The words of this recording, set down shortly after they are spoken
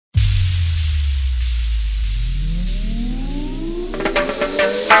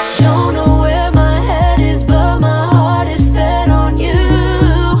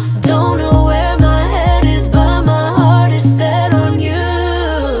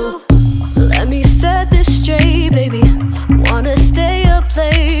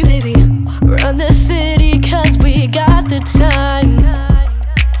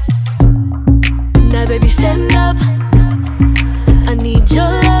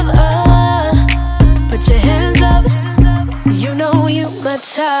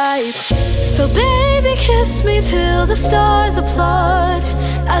till the stars applaud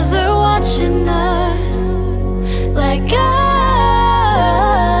as they're watching us. Like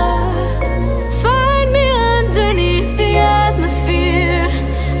find me underneath the atmosphere.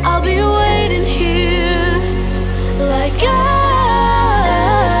 I'll be waiting here. Like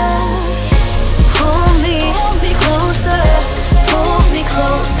hold me closer, pull me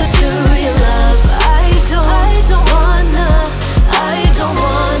closer to your love. I don't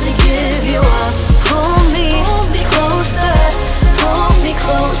wanna give you up. Pull me closer, pull me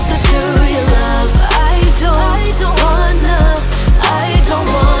closer to your love. I don't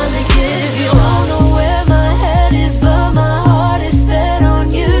wanna give you up. Don't know where my head is, but my heart is set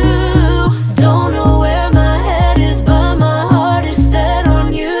on you. Don't know where my head is, but my heart is set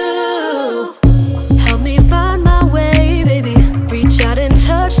on you. Help me find my way, baby. Reach out and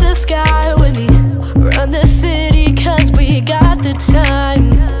touch the sky with me. Run the city, cause we got the time.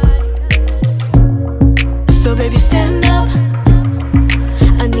 So baby, stand up,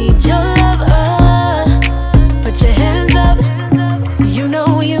 I need your love, put your hands up, you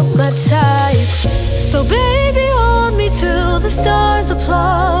know you my type. So baby, hold me till the stars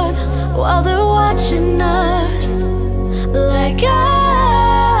applaud while they're watching us. Like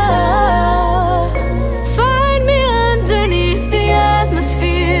find me underneath the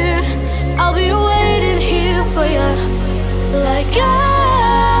atmosphere. I'll be waiting here for you. Like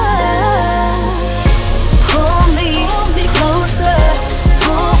pull me closer,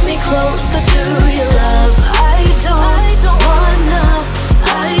 pull me closer to your love. I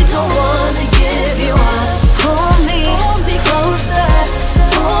don't wanna give you up. Pull me closer,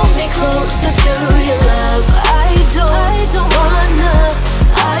 pull me closer to your love. I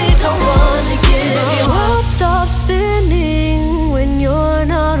don't wanna give you up. The world stops spinning when you're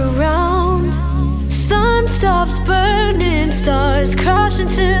not around. Sun stops burning, stars crash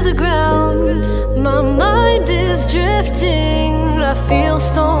into the ground. My mind is drifting, I feel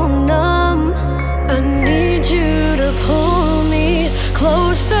so numb. I need you to pull me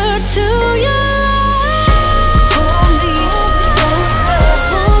closer to